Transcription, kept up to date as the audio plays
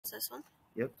this one?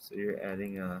 Yep. So you're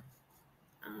adding a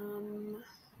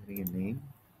name.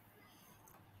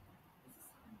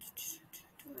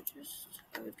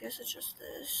 I would guess it's just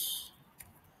this.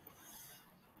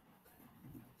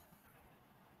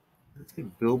 Let's say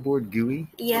billboard GUI.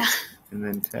 Yeah. And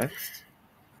then text.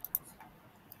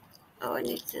 Oh, I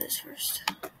need to do this first.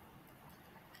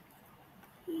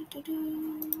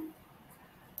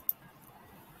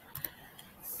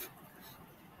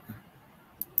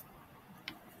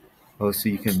 Oh, so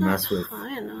you can mess with.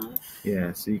 High enough.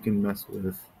 Yeah, so you can mess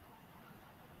with.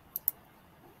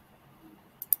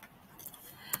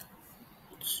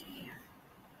 Let's see.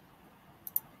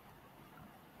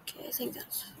 Okay, I think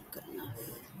that's good enough.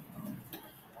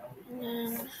 And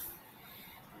then,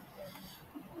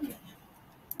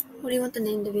 what do you want the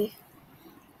name to be?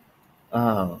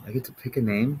 Oh, I get to pick a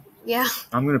name? Yeah.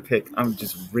 I'm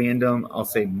just random. I'll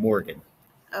say Morgan.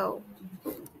 Oh.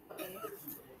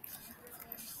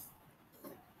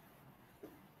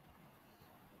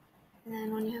 And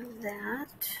then when you have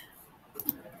that,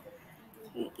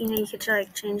 you could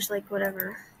change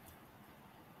whatever.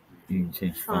 You can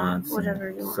change fonts, whatever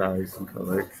and you want. size and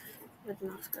color. With the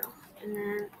mouse go. And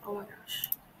then, oh my gosh.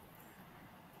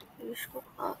 You scroll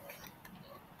up.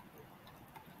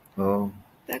 Oh.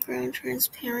 Background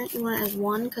transparent. You want it as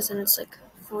 1 because then it's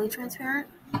fully transparent.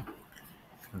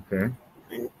 Okay.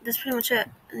 And that's pretty much it.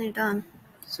 And you're done.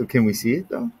 So can we see it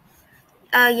though?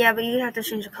 Yeah, but you have to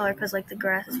change the color because the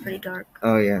grass is pretty dark.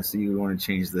 Oh yeah, so you want to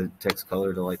change the text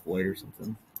color to white or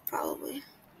something? Probably.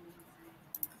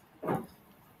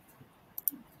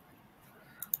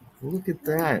 Look at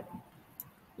that.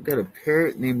 We got a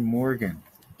parrot named Morgan.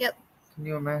 Yep. Can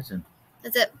you imagine?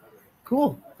 That's it.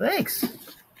 Cool. Thanks.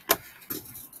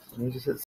 Let me just hit